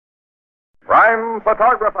Crime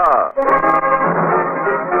Photographer.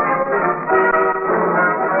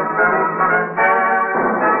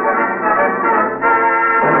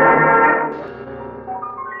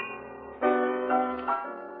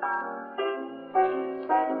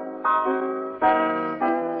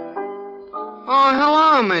 Oh,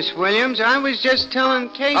 hello, Miss Williams. I was just telling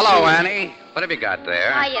Casey. Hello, Annie. What have you got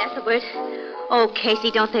there? Hi, Ethelbert. Oh,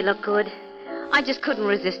 Casey, don't they look good? I just couldn't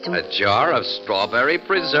resist them. A jar of strawberry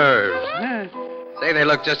preserve. Say, they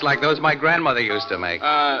look just like those my grandmother used to make.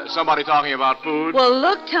 Somebody talking about food? Well,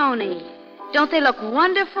 look, Tony. Don't they look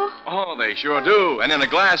wonderful? Oh, they sure do. And in a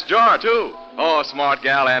glass jar, too. Oh, smart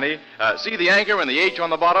gal, Annie. See the anchor and the H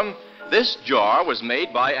on the bottom? This jar was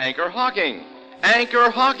made by Anchor Hawking.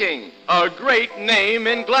 Anchor Hawking, a great name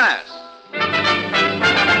in glass.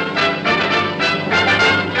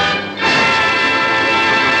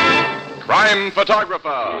 Crime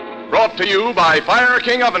Photographer, brought to you by Fire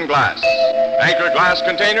King Oven Glass. Anchor glass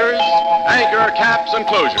containers, Anchor caps and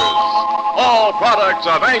closures. All products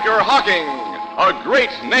of Anchor Hawking, a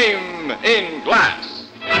great name in glass.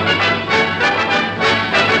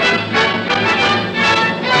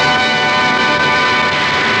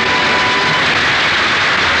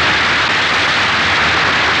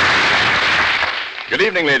 Good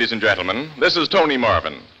evening, ladies and gentlemen. This is Tony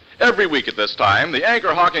Marvin. Every week at this time, the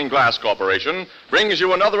Anchor Hawking Glass Corporation brings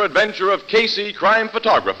you another adventure of Casey, crime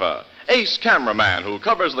photographer, ace cameraman who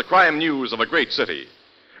covers the crime news of a great city.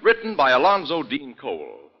 Written by Alonzo Dean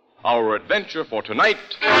Cole. Our adventure for tonight,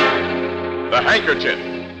 The Handkerchief.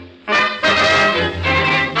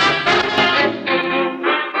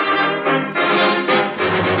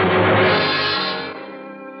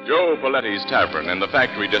 Joe Paletti's Tavern in the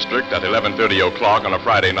factory district at 11:30 o'clock on a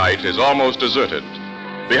Friday night is almost deserted.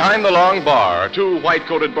 Behind the long bar, two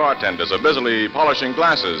white-coated bartenders are busily polishing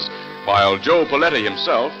glasses, while Joe Paletti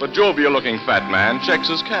himself, a jovial-looking fat man, checks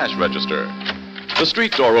his cash register. The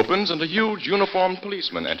street door opens and a huge uniformed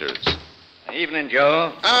policeman enters. Evening,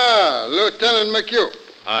 Joe. Ah, Lieutenant McHugh.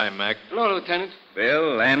 Hi, Mac. Hello, Lieutenant.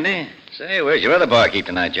 Bill, Andy. Say, where's your other barkeep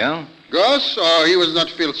tonight, Joe? Gus? Oh, he was not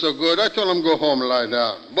feel so good. I told him go home and lie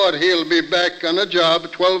down. But he'll be back on the job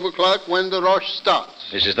at 12 o'clock when the rush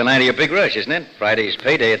starts. This is the night of your big rush, isn't it? Friday's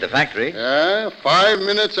payday at the factory. Yeah, 5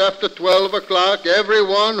 minutes after 12 o'clock,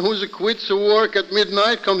 everyone who's quits work at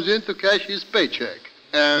midnight comes in to cash his paycheck.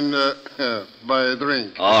 And buy a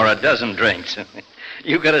drink. Or a dozen drinks.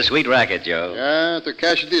 You got a sweet racket, Joe. Yeah, to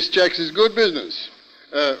cash these checks is good business.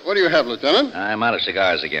 What do you have, Lieutenant? I'm out of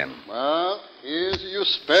cigars again. Well, here's your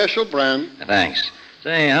special brand. Thanks.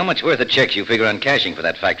 Say, how much worth of checks you figure on cashing for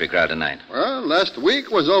that factory crowd tonight? Well, last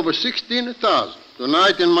week was over 16,000.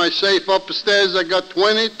 Tonight in my safe upstairs, I got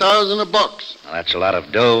 20,000 bucks. Well, that's a lot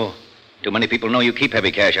of dough. Too many people know you keep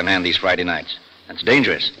heavy cash on hand these Friday nights. That's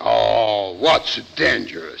dangerous. Oh, what's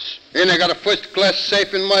dangerous? And I got a first-class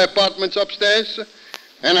safe in my apartments upstairs.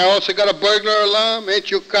 And I also got a burglar alarm.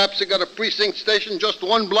 Ain't you cops got a precinct station just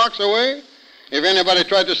 1 block away? If anybody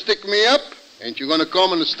tried to stick me up, ain't you going to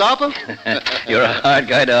come and stop him? You're a hard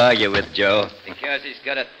guy to argue with, Joe. Because he's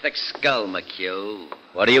got a thick skull, McHugh.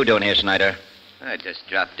 What are you doing here, Snyder? I just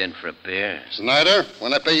dropped in for a beer. Snyder,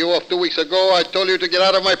 when I paid you off 2 weeks ago, I told you to get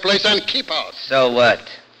out of my place and keep out. So what?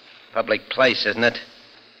 Public place, isn't it?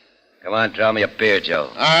 Come on, draw me a beer, Joe.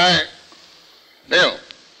 All right. Bill,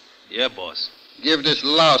 Yeah, boss. give this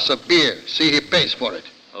louse a beer. See he pays for it.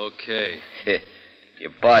 Okay.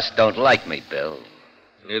 Your boss don't like me, Bill.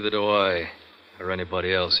 Neither do I, or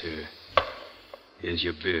anybody else here. Here's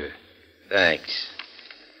your beer. Thanks.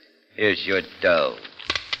 Here's your dough.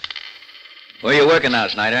 Where you working now,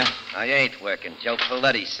 Snyder? I ain't working. Joe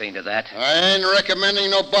Paletti's seen to that. I ain't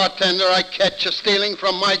recommending no bartender I catch you stealing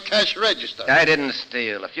from my cash register. I didn't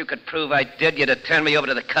steal. If you could prove I did, you'd have turned me over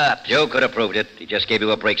to the cops. Joe could have proved it. He just gave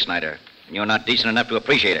you a break, Snyder. And you're not decent enough to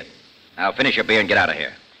appreciate it. Now finish your beer and get out of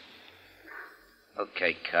here.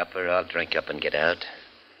 Okay, copper, I'll drink up and get out.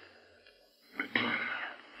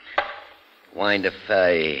 Mind if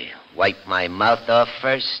I wipe my mouth off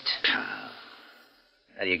first?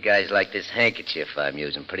 How do you guys like this handkerchief I'm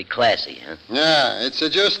using? Pretty classy, huh? Yeah, it's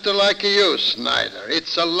just like you, Snyder.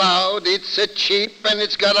 It's loud, it's cheap, and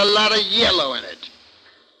it's got a lot of yellow in it.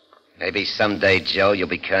 Maybe someday, Joe, you'll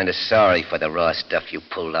be kind of sorry for the raw stuff you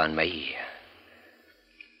pulled on me.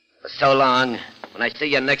 For so long. When I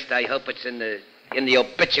see you next, I hope it's in the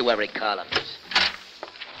obituary columns.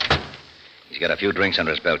 He's got a few drinks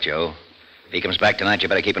under his belt, Joe. If he comes back tonight, you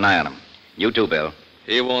better keep an eye on him. You too, Bill.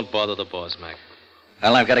 He won't bother the boss, Mac.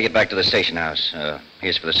 Well, I've got to get back to the station house.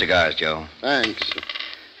 Here's for the cigars, Joe. Thanks.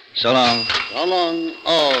 So long. So long.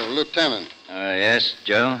 Oh, Lieutenant. Yes,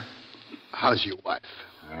 Joe? How's your wife?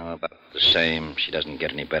 Oh, about the same. She doesn't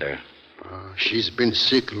get any better. She's been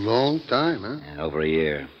sick a long time, huh? Yeah, over a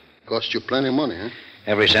year. Cost you plenty of money, huh?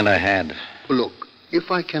 Every cent I had. Look,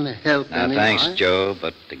 if I can help Now, any... thanks, Joe,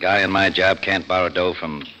 but the guy in my job can't borrow dough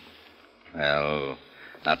from... Well,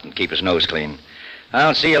 not and keep his nose clean.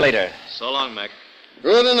 I'll see you later. So long, Mac.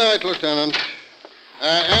 Good night, Lieutenant.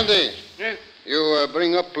 Andy. Yeah? You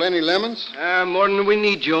bring up plenty lemons? More than we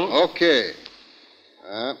need, Joe. Okay.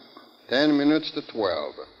 10 minutes to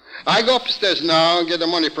 12. I go upstairs now and get the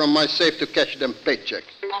money from my safe to cash them paychecks.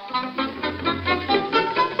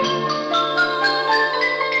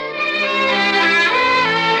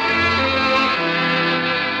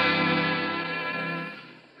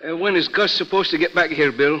 When is Gus supposed to get back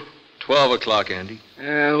here, Bill? 12 o'clock, Andy.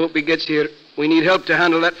 I hope he gets here. We need help to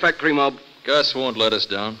handle that factory mob. Gus won't let us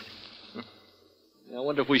down. I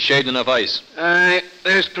wonder if we shaved enough ice.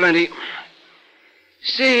 There's plenty.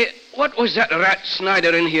 Say, what was that rat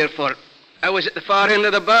Snyder in here for? I was at the far end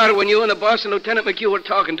of the bar when you and the boss and Lieutenant McHugh were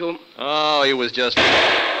talking to him. Oh, he was just...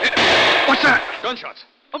 What's that? Gunshots.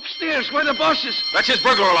 Upstairs, where the boss is. That's his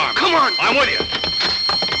burglar alarm. Come on. I'm with you.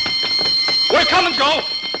 We're coming, Joe.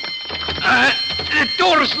 The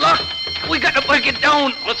door's locked. We got to break it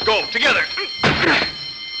down. Let's go, together.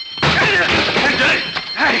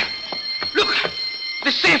 Hey, look.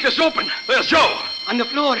 The safe is open. There's Joe. On the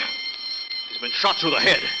floor. He's been shot through the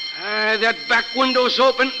head. That back window's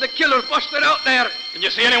open. The killer busted out there. Can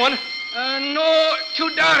you see anyone? No,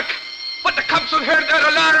 too dark. But the cops have heard that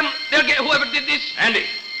alarm. They'll get whoever did this. Andy,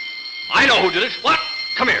 I know who did it. What?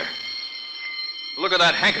 Come here. Look at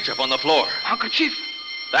that handkerchief on the floor. Handkerchief?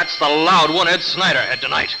 That's the loud one Ed Snyder had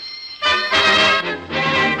tonight.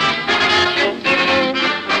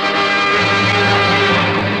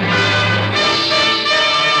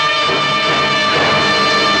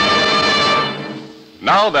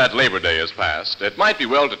 Now that Labor Day is past, it might be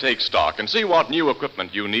well to take stock and see what new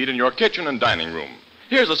equipment you need in your kitchen and dining room.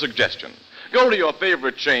 Here's a suggestion. Go to your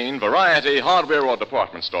favorite chain, variety, hardware, or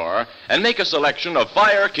department store and make a selection of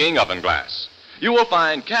Fire King oven glass. You will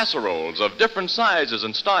find casseroles of different sizes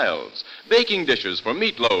and styles, baking dishes for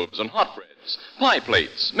meatloaves and hot breads, pie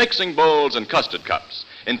plates, mixing bowls, and custard cups.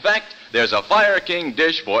 In fact, there's a Fire King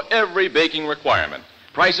dish for every baking requirement.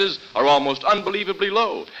 Prices are almost unbelievably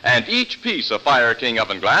low, and each piece of Fire King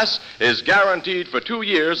oven glass is guaranteed for 2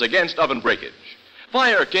 years against oven breakage.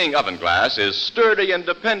 Fire King oven glass is sturdy and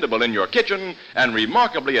dependable in your kitchen and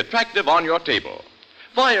remarkably attractive on your table.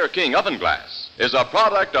 Fire King oven glass is a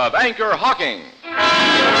product of Anchor Hocking.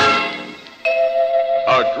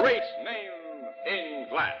 A great name in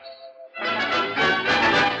glass.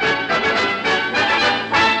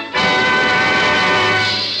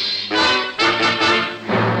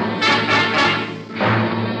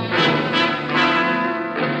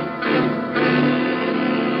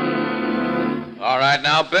 All right,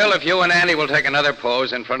 now, Bill, if you and Andy will take another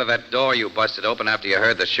pose in front of that door you busted open after you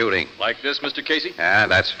heard the shooting. Like this, Mr. Casey? Yeah,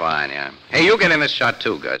 that's fine, yeah. Hey, you get in this shot,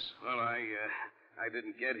 too, Gus. Well, I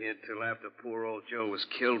didn't get here till after poor old Joe was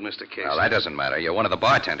killed, Mr. Casey. Well, that doesn't matter. You're one of the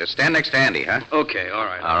bartenders. Stand next to Andy, huh? Okay, all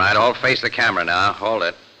right. All right, all face the camera now. Hold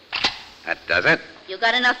it. That does it. You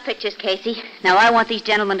got enough pictures, Casey. Now I want these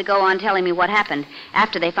gentlemen to go on telling me what happened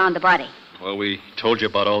after they found the body. Well, we told you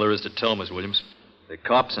about all there is to tell, Miss Williams. The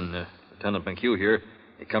cops and Lieutenant McHugh here,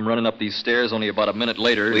 they come running up these stairs only about a minute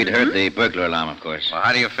later. We'd heard the burglar alarm, of course. Well,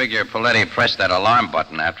 how do you figure Paletti pressed that alarm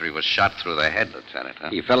button after he was shot through the head, Lieutenant,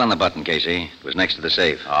 huh? He fell on the button, Casey. It was next to the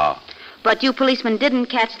safe. Oh. But you policemen didn't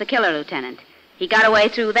catch the killer, Lieutenant. He got away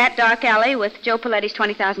through that dark alley with Joe Paletti's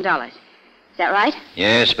 $20,000. Is that right?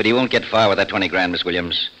 Yes, but he won't get far with that 20 grand, Miss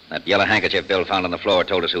Williams. That yellow handkerchief Bill found on the floor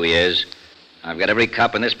told us who he is. I've got every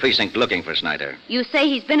cop in this precinct looking for Snyder. You say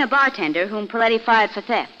he's been a bartender whom Paletti fired for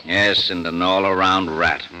theft. Yes, and an all-around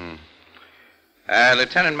rat.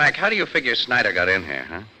 Lieutenant Mack, how do you figure Snyder got in here,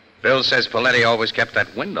 huh? Bill says Paletti always kept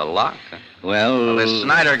that window locked. Huh? Well, This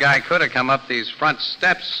Snyder guy could have come up these front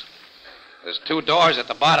steps. There's 2 doors at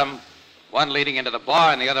the bottom, one leading into the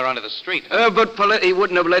bar and the other onto the street. But Paletti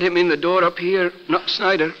wouldn't have let him in the door up here, not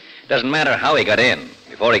Snyder. doesn't matter how he got in.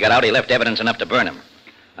 Before he got out, he left evidence enough to burn him.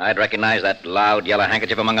 I'd recognize that loud yellow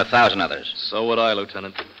handkerchief among 1,000 others. So would I,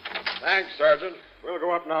 Lieutenant. Thanks, Sergeant. We'll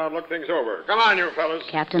go up now and look things over. Come on, you fellas.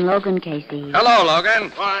 Captain Logan, Casey. Hello,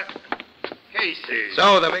 Logan. Why, Casey.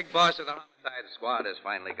 So the big boss of the homicide squad has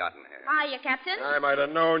finally gotten here. Hiya, Captain. I might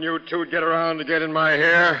have known you two'd get around to get in my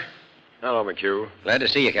hair. Hello, McHugh. Glad to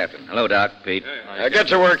see you, Captain. Hello, Doc. Pete. Get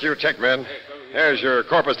to work, you tech men. There's your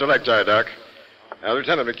corpus delicti, Doc.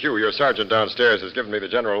 Lieutenant McHugh, your sergeant downstairs, has given me the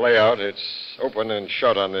general layout. It's open and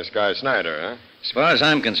shut on this guy Snyder, huh? As far as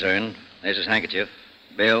I'm concerned, there's his handkerchief.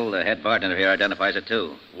 Bill, the head bartender here, identifies it,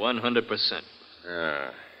 too. 100%. Yeah.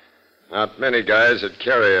 Not many guys that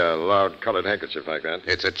carry a loud-colored handkerchief like that.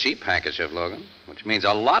 It's a cheap handkerchief, Logan, which means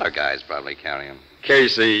a lot of guys probably carry them.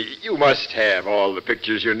 Casey, you must have all the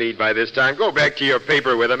pictures you need by this time. Go back to your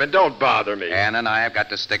paper with them and don't bother me. Ann and I have got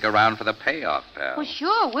to stick around for the payoff, pal. Well,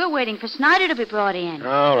 sure. We're waiting for Snyder to be brought in.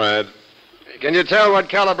 All right. Can you tell what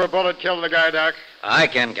caliber bullet killed the guy, Doc? I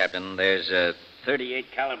can, Captain. There's a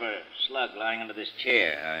 .38 caliber slug lying under this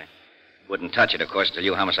chair. I wouldn't touch it, of course, till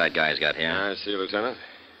you homicide guys got here. I see, Lieutenant.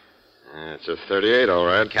 It's a .38, all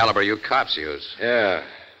right. Caliber you cops use. Yeah.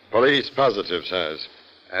 Police positive size.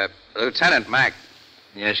 Lieutenant Mack,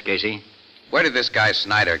 Yes, Casey? where did this guy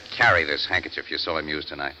Snyder carry this handkerchief you saw him use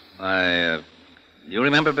tonight? You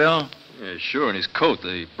remember, Bill? Yeah, sure, in his coat,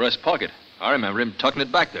 the breast pocket. I remember him tucking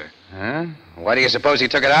it back there. Huh? Why do you suppose he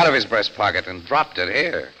took it out of his breast pocket and dropped it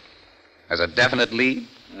here? As a definite lead?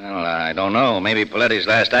 Well, I don't know. Maybe Paletti's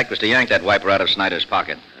last act was to yank that wiper out of Snyder's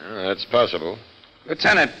pocket. That's possible.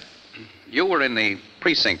 Lieutenant, you were in the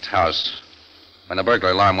precinct house when the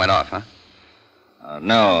burglar alarm went off, huh?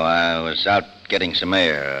 No, I was out getting some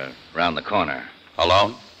air around the corner.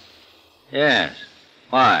 Alone? Yes.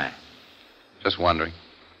 Why? Just wondering.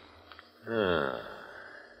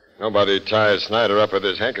 Nobody ties Snyder up with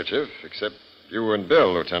his handkerchief except you and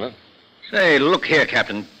Bill, Lieutenant. Say, look here,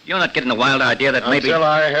 Captain. You're not getting the wild idea that maybe... Until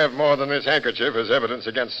I have more than this handkerchief as evidence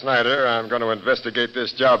against Snyder, I'm going to investigate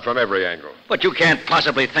this job from every angle. But you can't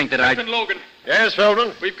possibly think that Captain Logan, Yes,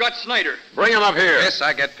 Feldman? we've got Snyder. Bring him up here. This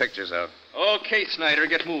I get pictures of. Okay, Snyder,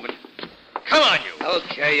 get moving. Come on, you.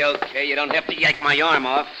 Okay. You don't have to yank my arm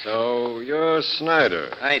off. So, you're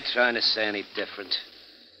Snyder. I ain't trying to say any different.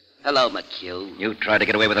 Hello, McHugh. You tried to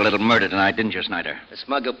get away with a little murder tonight, didn't you, Snyder? The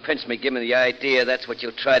smug who pinched me gave me the idea that's what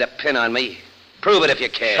you'll try to pin on me. Prove it if you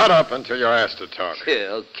can. Shut up until you're asked to talk.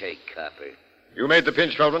 Yeah, okay, copper. You made the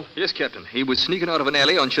pinch, Feldman? Yes, Captain. He was sneaking out of an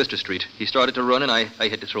alley on Chester Street. He started to run, and I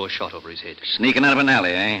had to throw a shot over his head. Sneaking out of an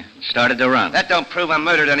alley, eh? Started to run. That don't prove I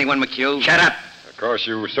murdered anyone, McHugh. Shut up! Of course,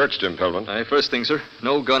 you searched him, Feldman. First thing, sir.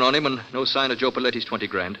 No gun on him and no sign of Joe Paletti's 20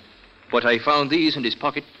 grand. But I found these in his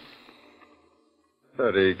pocket.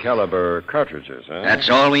 30 caliber cartridges, huh? That's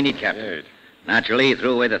all we need, Captain. 38. Naturally, he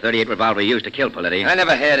threw away the .38 revolver he used to kill Paletti. I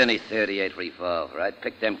never had any .38 revolver. I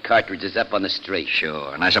picked them cartridges up on the street.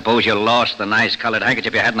 Sure, and I suppose you lost the nice colored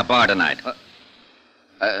handkerchief you had in the bar tonight.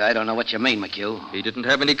 I don't know what you mean, McHugh. He didn't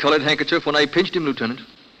have any colored handkerchief when I pinched him, Lieutenant.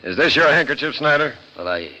 Is this your handkerchief, Snyder?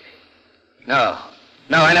 Well,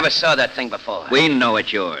 No, I never saw that thing before. We know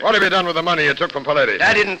it's yours. What have you done with the money you took from Paletti?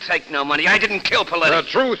 I didn't take no money. I didn't kill Paletti. The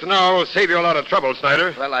truth now will save you a lot of trouble,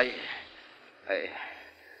 Snyder. Well,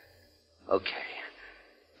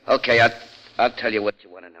 Okay, I'll tell you what you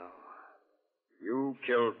want to know. You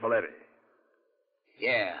killed Paletti.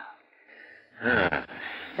 Yeah.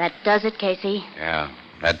 That does it, Casey. Yeah,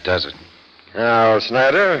 that does it. Now,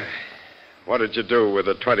 Snyder, what did you do with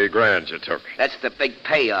the 20 grand you took? That's the big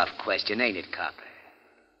payoff question, ain't it, copper?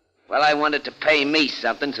 Well, I wanted to pay me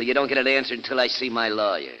something, so you don't get an answer until I see my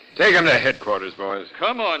lawyer. Take him to headquarters, boys.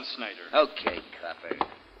 Come on, Snyder. Okay, copper.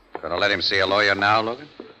 Gonna let him see a lawyer now, Logan?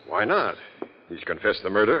 Why not? He's confessed the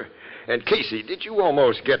murder. And, Casey, did you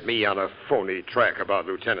almost get me on a phony track about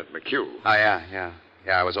Lieutenant McHugh? Oh, yeah.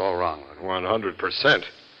 Yeah, I was all wrong, Logan. 100%.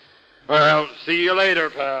 Well, see you later,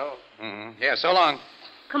 pal. Mm-hmm. Yeah, so long.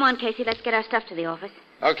 Come on, Casey, let's get our stuff to the office.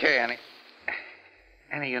 Okay, Annie.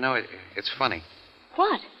 Annie, you know, it's funny.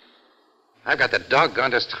 What? I've got the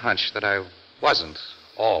doggonedest hunch that I wasn't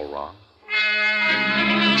all wrong.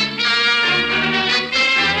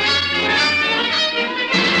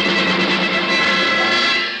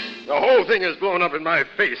 The whole thing is blown up in my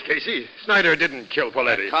face, Casey. Snyder didn't kill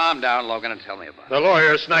Paletti. Calm down, Logan, and tell me about it. The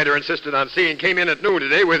lawyer Snyder insisted on seeing came in at noon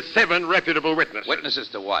today with 7 reputable witnesses. Witnesses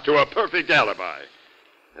to what? To a perfect alibi.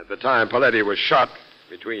 At the time Paletti was shot,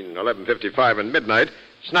 between 11:55 and midnight,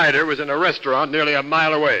 Snyder was in a restaurant nearly a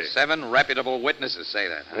mile away. 7 reputable witnesses say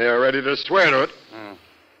that. Huh? They're ready to swear to it. Well,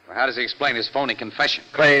 how does he explain his phony confession?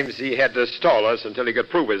 Claims he had to stall us until he could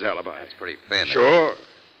prove his alibi. That's pretty thin. Sure.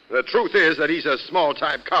 The truth is that he's a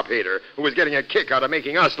small-time cop hater who was getting a kick out of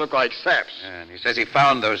making us look like saps. And he says he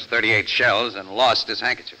found those 38 shells and lost his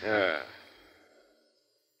handkerchief. Yeah.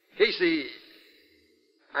 Casey,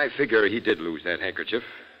 I figure he did lose that handkerchief.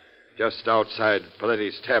 Just outside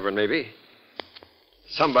Paletti's tavern, maybe.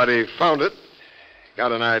 Somebody found it,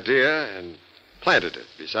 got an idea, and planted it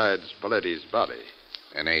beside Paletti's body.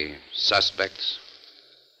 Any suspects?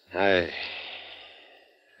 I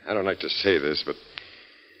don't like to say this, but...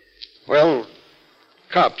 Well,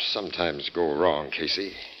 cops sometimes go wrong,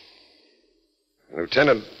 Casey.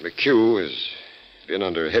 Lieutenant McHugh has been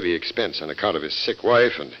under heavy expense on account of his sick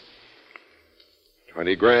wife, and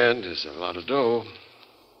 20 grand is a lot of dough.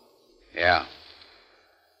 Yeah.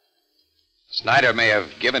 Snyder may have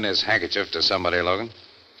given his handkerchief to somebody, Logan.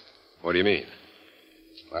 What do you mean?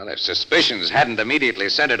 Well, if suspicions hadn't immediately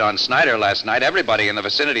centered on Snyder last night, everybody in the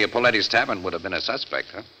vicinity of Poletti's Tavern would have been a suspect,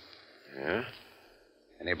 huh? Yeah?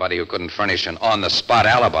 Anybody who couldn't furnish an on-the-spot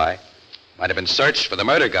alibi might have been searched for the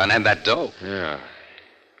murder gun and that dough. Yeah.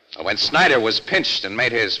 When Snyder was pinched and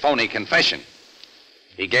made his phony confession,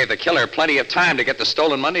 he gave the killer plenty of time to get the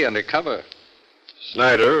stolen money under cover.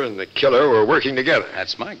 Snyder and the killer were working together.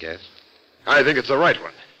 That's my guess. I think it's the right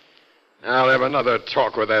one. I'll have another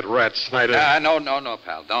talk with that rat Snyder. No,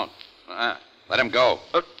 pal, don't. Let him go.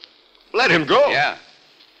 Let him go? Yeah.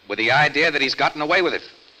 With the idea that he's gotten away with it.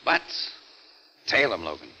 But tail him,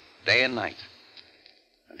 Logan, day and night.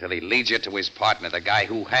 Until he leads you to his partner, the guy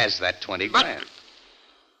who has that 20 grand.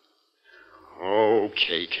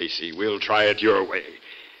 Okay, Casey, we'll try it your way.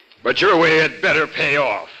 But your way had better pay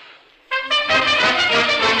off.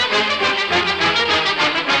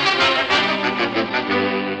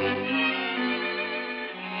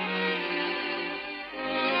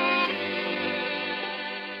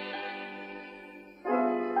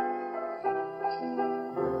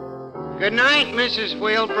 Good night, Mrs.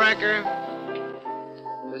 Wheelbreaker.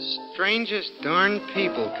 The strangest darn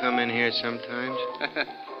people come in here sometimes.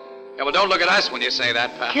 Yeah, well, don't look at us when you say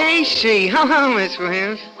that, pal. Casey! Hello, Miss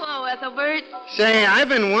Williams. Hello, Ethelbert. Say, I've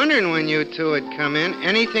been wondering when you two had come in.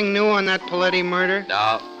 Anything new on that Poletti murder?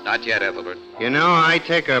 No, not yet, Ethelbert. You know, I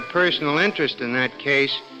take a personal interest in that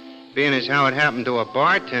case, being as how it happened to a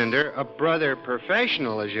bartender, a brother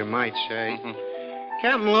professional, as you might say.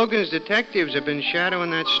 Captain Logan's detectives have been shadowing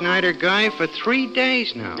that Snyder guy for 3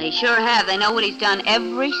 days now. They sure have. They know what he's done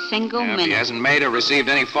every single minute. He hasn't made or received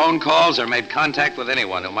any phone calls or made contact with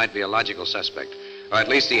anyone who might be a logical suspect. Or at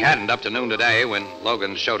least he hadn't up to noon today when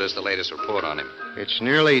Logan showed us the latest report on him. It's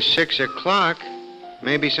nearly 6 o'clock.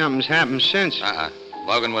 Maybe something's happened since.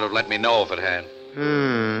 Logan would have let me know if it had.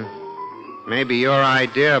 Maybe your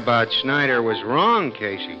idea about Snyder was wrong,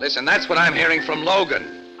 Casey. Listen, that's what I'm hearing from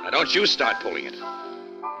Logan. Now, don't you start pulling it.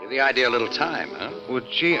 Give the idea a little time, huh? Well,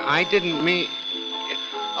 gee, I didn't mean...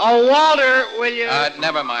 Oh, Walter, will you...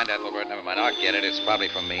 Never mind, Ethelbert, never mind. I'll get it. It's probably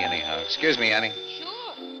from me anyhow. Excuse me, Annie.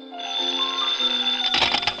 Sure.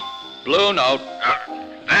 Blue note.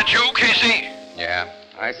 That you, Casey? Yeah.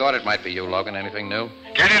 I thought it might be you, Logan. Anything new?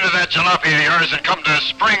 Get into that jalopy of yours and come to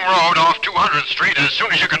Spring Road off 200th Street as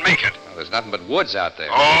soon as you can make it. Well, there's nothing but woods out there.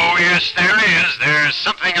 Oh, yes, there is. There's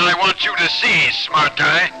something I want you to see, smart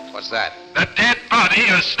guy. What's that? The dead body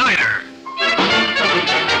of Snyder.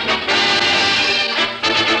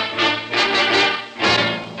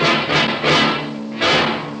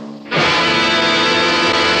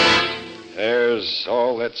 There's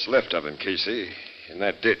all that's left of him, Casey, in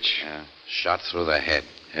that ditch. Yeah. Shot through the head.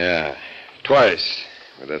 Yeah. Twice.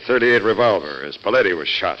 With a .38 revolver, as Poletti was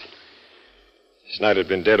shot. Snyder'd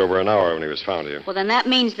been dead over an hour when he was found here. Well, then that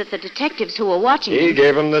means that the detectives who were watching He him...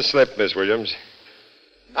 gave him the slip, Miss Williams.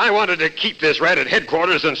 I wanted to keep this rat at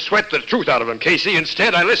headquarters and sweat the truth out of him, Casey.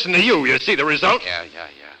 Instead, I listened to you. You see the result? Yeah.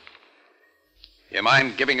 You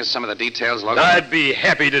mind giving us some of the details, Logan? I'd be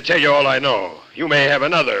happy to tell you all I know. You may have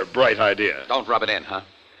another bright idea. Don't rub it in, huh?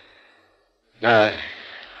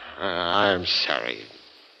 I'm sorry.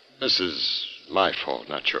 This is my fault,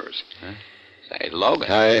 not yours. Huh? Say, Logan.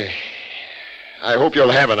 I hope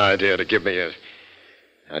you'll have an idea to give me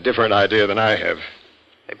a different idea than I have.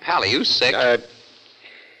 Hey, pal, are you sick?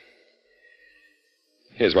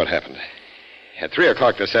 Here's what happened. At 3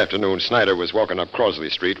 o'clock this afternoon, Snyder was walking up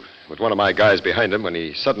Crosley Street with one of my guys behind him when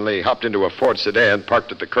he suddenly hopped into a Ford sedan,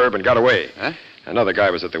 parked at the curb, and got away. Huh? Another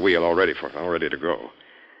guy was at the wheel all ready to go.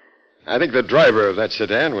 I think the driver of that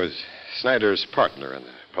sedan was Snyder's partner in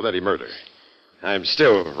the Poletti murder. I'm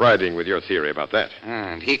still riding with your theory about that.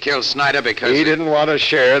 And he killed Snyder because... He didn't want to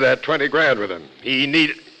share that 20 grand with him.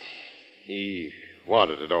 He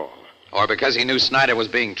wanted it all. Or because he knew Snyder was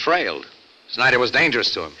being trailed. Snyder was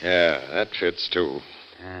dangerous to him. Yeah, that fits, too.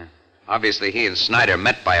 Yeah. Obviously, he and Snyder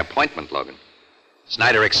met by appointment, Logan.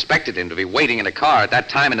 Snyder expected him to be waiting in a car at that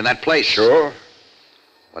time and in that place. Sure.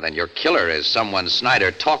 Well, then your killer is someone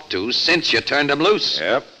Snyder talked to since you turned him loose.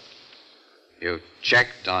 Yep. You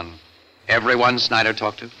checked on everyone Snyder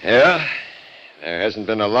talked to? Yeah. There hasn't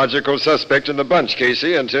been a logical suspect in the bunch,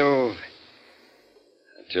 Casey, until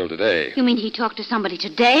today. You mean he talked to somebody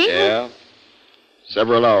today? Yeah.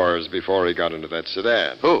 Several hours before he got into that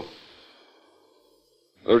sedan. Who?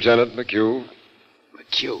 Lieutenant McHugh.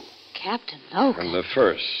 McHugh? Captain Logan. From the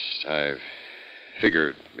first, I've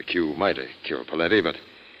figured McHugh might have killed Poletti, but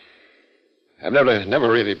I've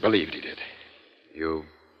never really believed he did. You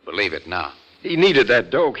believe it now? He needed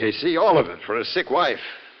that dough, Casey, all of it, for his sick wife.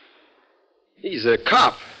 He's a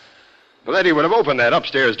cop. Paletti would have opened that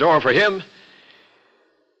upstairs door for him.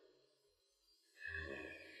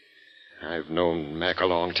 I've known Mac a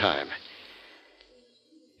long time.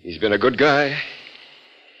 He's been a good guy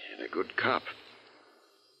and a good cop.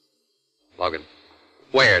 Logan,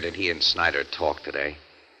 where did he and Snyder talk today?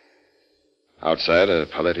 Outside of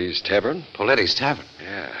Paletti's tavern? Paletti's tavern?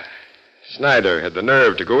 Yeah. Snyder had the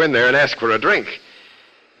nerve to go in there and ask for a drink.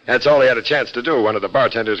 That's all he had a chance to do. One of the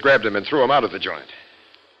bartenders grabbed him and threw him out of the joint.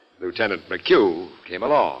 Lieutenant McHugh came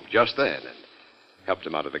along just then and helped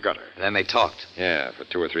him out of the gutter. Then they talked? Yeah, for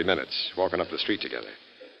 2 or 3 minutes, walking up the street together.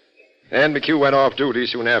 And McHugh went off duty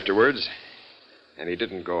soon afterwards, and he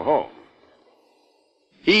didn't go home.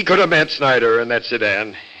 He could have met Snyder in that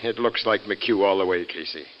sedan. It looks like McHugh all the way,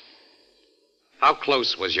 Casey. How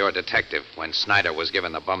close was your detective when Snyder was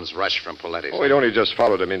given the bum's rush from Paletti's? Oh, he'd only just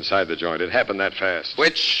followed him inside the joint. It happened that fast.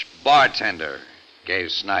 Which bartender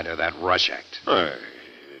gave Snyder that rush act?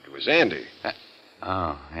 It was Andy.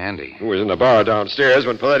 Oh, Andy. Who was in the bar downstairs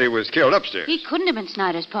when Paletti was killed upstairs. He couldn't have been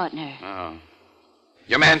Snyder's partner. Oh.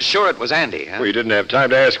 Your man's sure it was Andy, huh? Well, he didn't have time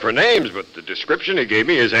to ask for names, but the description he gave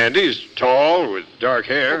me is Andy's, tall, with dark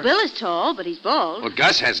hair. Well, Bill is tall, but he's bald. Well,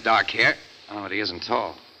 Gus has dark hair. Oh, but he isn't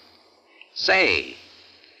tall. Say,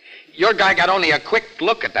 your guy got only a quick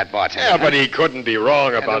look at that bartender. Yeah, but he couldn't be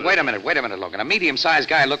wrong about it. Wait a minute, Logan. A medium-sized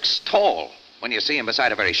guy looks tall when you see him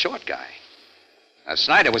beside a very short guy. Now,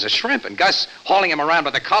 Snyder was a shrimp, and Gus hauling him around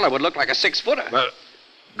by the collar would look like a 6-footer. But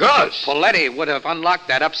Gus! Paletti would have unlocked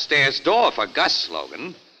that upstairs door for Gus,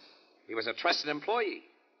 Logan. He was a trusted employee.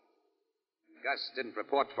 Gus didn't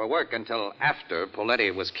report for work until after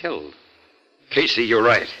Paletti was killed. Casey, you're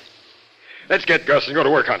right. Let's get Gus and go to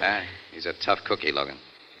work on it. He's a tough cookie, Logan.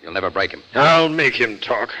 You'll never break him. I'll make him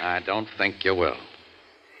talk. I don't think you will.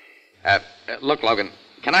 Look, Logan,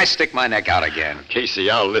 can I stick my neck out again?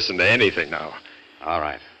 Casey, I'll listen to anything now. All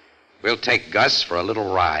right. We'll take Gus for a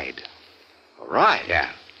little ride. A ride?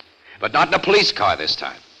 Yeah. But not in a police car this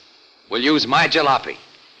time. We'll use my jalopy.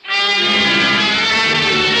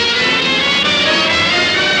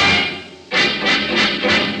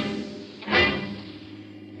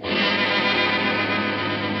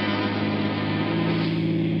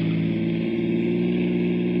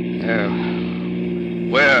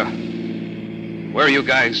 Where are you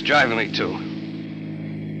guys driving me to?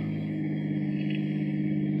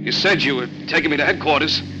 You said you were taking me to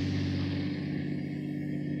headquarters.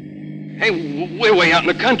 Hey, we're way out in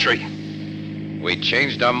the country. We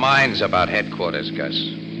changed our minds about headquarters, Gus.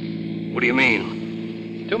 What do you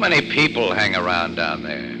mean? Too many people hang around down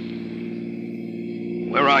there.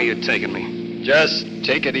 Where are you taking me? Just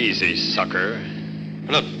take it easy, sucker.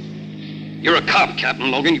 Look, you're a cop,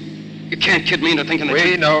 Captain Logan. You can't kid me into thinking that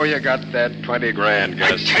We know you got that 20 grand,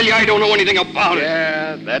 Gus. I tell you, I don't know anything about it.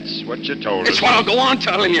 Yeah, that's what you told us. It's what I'll go on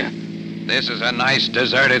telling you. This is a nice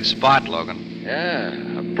deserted spot, Logan.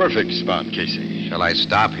 Yeah, a perfect spot, Casey. Shall I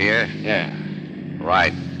stop here? Yeah.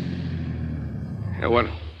 Right. Yeah, what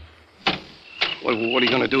are you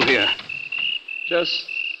going to do here? Just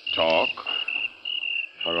talk.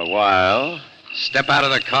 For a while. Step out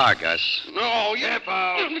of the car, Gus. No, Hey,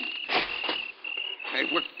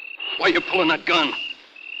 why are you pulling that gun?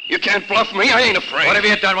 You can't bluff me. I ain't afraid. What have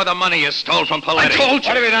you done with the money you stole from Paletti? I told you.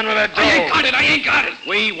 What have you done with that dough? I ain't got it.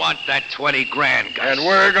 We want that 20 grand, Gus. And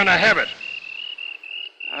we're gonna have it.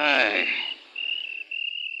 Hey.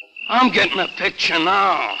 I'm getting a picture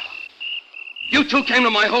now. You two came to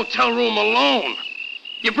my hotel room alone.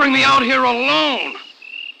 You bring me out here alone.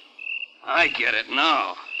 I get it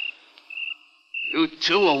now. You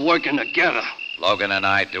two are working together. Logan and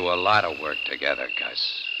I do a lot of work together,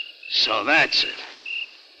 Gus. So that's it.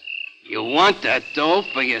 You want that dough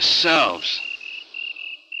for yourselves.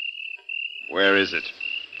 Where is it?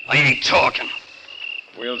 I ain't talking.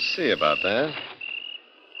 We'll see about that.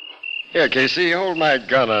 Here, Casey, hold my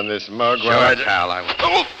gun on this mug Sure, while pal, I will.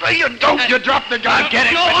 Oh, you don't! You dropped the gun! Get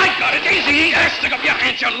it! No, I got it! Easy! Stick up your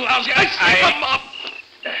hands, you lousy! Stick them up!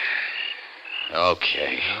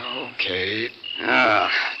 Okay. Okay.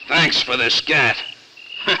 Thanks for this scat.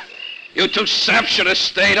 You two saps should have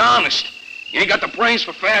stayed honest. You ain't got the brains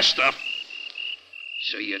for fast stuff.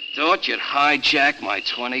 So you thought you'd hijack my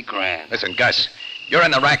 20 grand. Listen, Gus, you're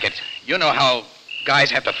in the racket. You know how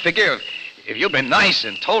guys have to figure. If you'd been nice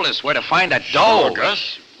and told us where to find that dough. Sure,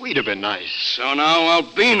 Gus. We'd have been nice. So now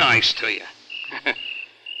I'll be nice to you.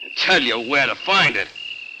 Tell you where to find it.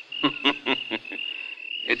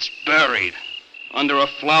 It's buried under a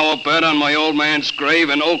flower bed on my old man's grave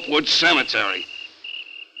in Oakwood Cemetery.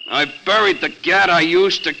 I buried the gat I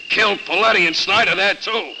used to kill Paletti and Snyder there,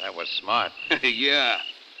 too. That was smart. Yeah.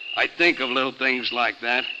 I think of little things like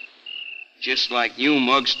that. Just like you,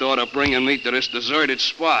 Muggs, thought of bringing me to this deserted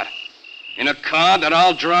spot. In a car that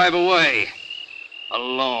I'll drive away.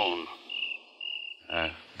 Alone.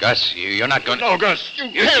 Gus, you're not going to... No, Gus, you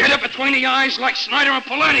You can't. get it between the eyes like Snyder and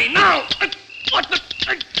Paletti. Now! What the...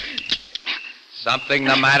 Something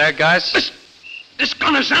the matter, Gus? This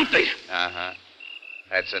gun is empty. Uh-huh.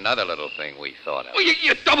 That's another little thing we thought of. Well,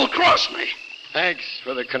 you double-crossed me. Thanks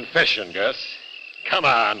for the confession, Gus. Come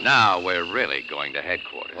on. Now we're really going to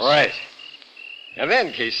headquarters. Right. And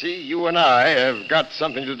then, Casey, you and I have got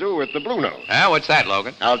something to do with the Blue Note. What's that,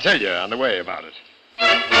 Logan? I'll tell you on the way about it.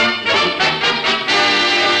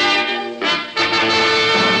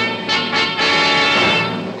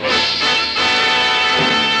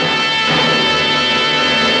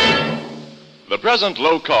 The present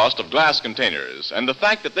low cost of glass containers and the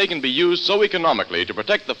fact that they can be used so economically to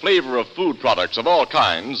protect the flavor of food products of all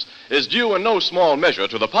kinds is due in no small measure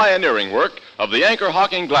to the pioneering work of the Anchor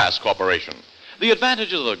Hocking Glass Corporation. The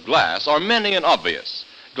advantages of glass are many and obvious.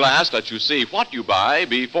 Glass lets you see what you buy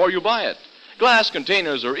before you buy it. Glass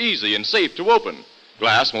containers are easy and safe to open.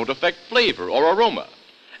 Glass won't affect flavor or aroma.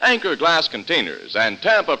 Anchor glass containers and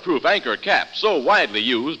tamper-proof anchor caps, so widely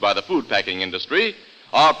used by the food packing industry,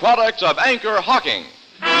 are products of Anchor Hocking.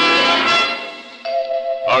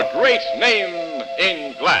 A great name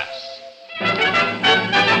in glass.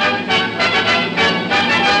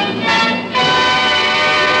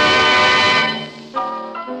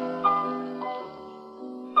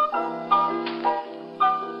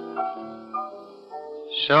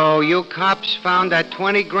 So you cops found that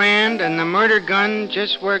 20 grand and the murder gun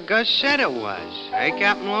just where Gus said it was. Eh,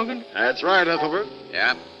 Captain Logan? That's right, Ethelbert.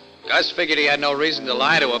 Yeah. Gus figured he had no reason to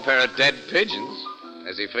lie to a pair of dead pigeons,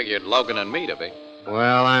 as he figured Logan and me to be.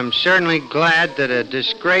 Well, I'm certainly glad that a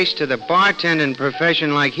disgrace to the bartending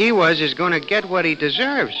profession like he was is going to get what he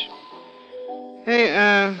deserves.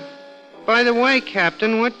 Hey, by the way,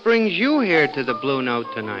 Captain, what brings you here to the Blue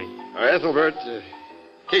Note tonight? Ethelbert,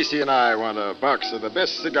 Casey and I want a box of the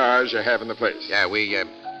best cigars you have in the place. Yeah,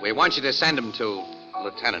 we want you to send them to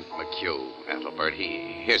Lieutenant McHugh, Ethelbert.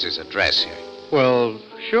 Here's his address here. Well,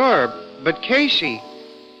 sure, but Casey,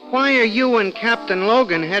 why are you and Captain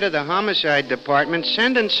Logan, head of the homicide department,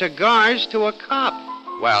 sending cigars to a cop?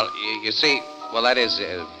 Well, you see, well, that is...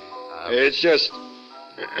 It's just...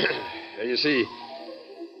 you see,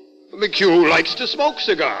 McHugh likes to smoke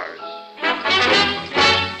cigars.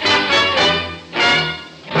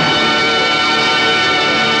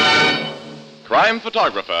 Crime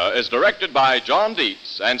Photographer is directed by John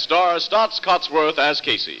Dietz and stars Stotts Cotsworth as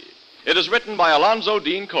Casey. It is written by Alonzo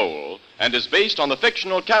Dean Cole and is based on the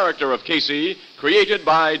fictional character of Casey created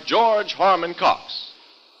by George Harmon Cox.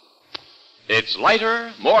 It's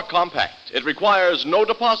lighter, more compact. It requires no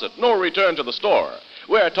deposit, no return to the store.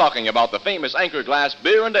 We're talking about the famous Anchor Glass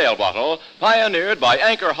beer and ale bottle pioneered by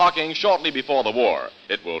Anchor Hocking shortly before the war.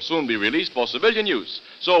 It will soon be released for civilian use,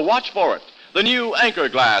 so watch for it. The new Anchor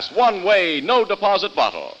Glass one-way, no-deposit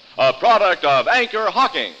bottle, a product of Anchor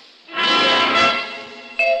Hocking.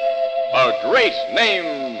 A great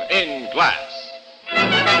name in glass.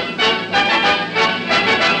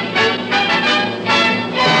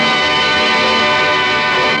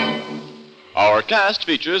 Our cast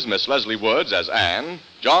features Miss Leslie Woods as Anne,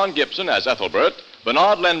 John Gibson as Ethelbert,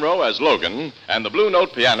 Bernard Lenrow as Logan, and the Blue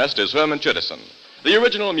Note pianist is Herman Chittison. The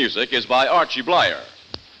original music is by Archie Blyer.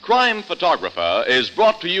 Crime Photographer is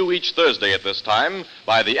brought to you each Thursday at this time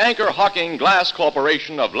by the Anchor Hocking Glass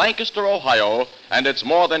Corporation of Lancaster, Ohio, and its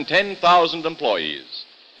more than 10,000 employees.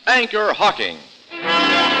 Anchor Hocking.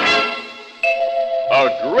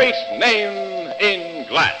 A great name in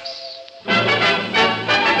glass.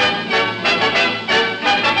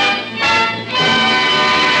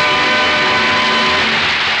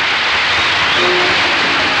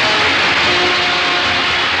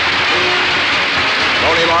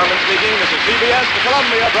 Tony Marmon speaking. This is CBS, the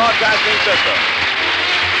Columbia Broadcasting System.